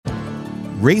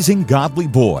Raising Godly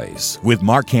Boys with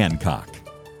Mark Hancock.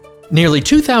 Nearly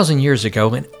 2,000 years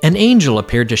ago, an angel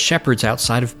appeared to shepherds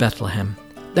outside of Bethlehem.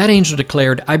 That angel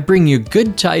declared, "I bring you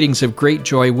good tidings of great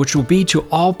joy, which will be to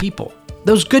all people."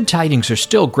 Those good tidings are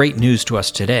still great news to us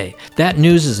today. That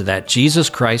news is that Jesus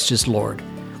Christ is Lord.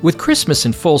 With Christmas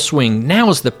in full swing,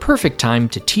 now is the perfect time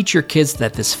to teach your kids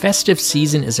that this festive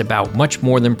season is about much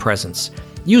more than presents.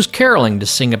 Use caroling to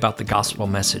sing about the gospel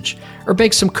message, or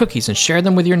bake some cookies and share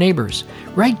them with your neighbors.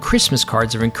 Write Christmas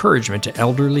cards of encouragement to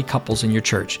elderly couples in your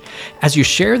church. As you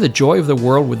share the joy of the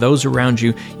world with those around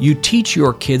you, you teach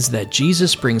your kids that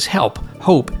Jesus brings help,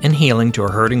 hope, and healing to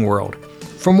a hurting world.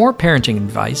 For more parenting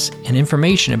advice and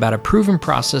information about a proven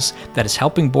process that is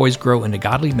helping boys grow into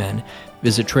godly men,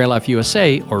 visit Trail Life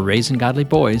USA or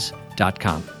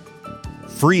RaisingGodlyBoys.com.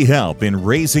 Free help in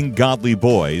raising godly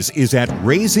boys is at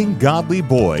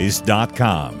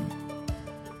RaisingGodlyBoys.com.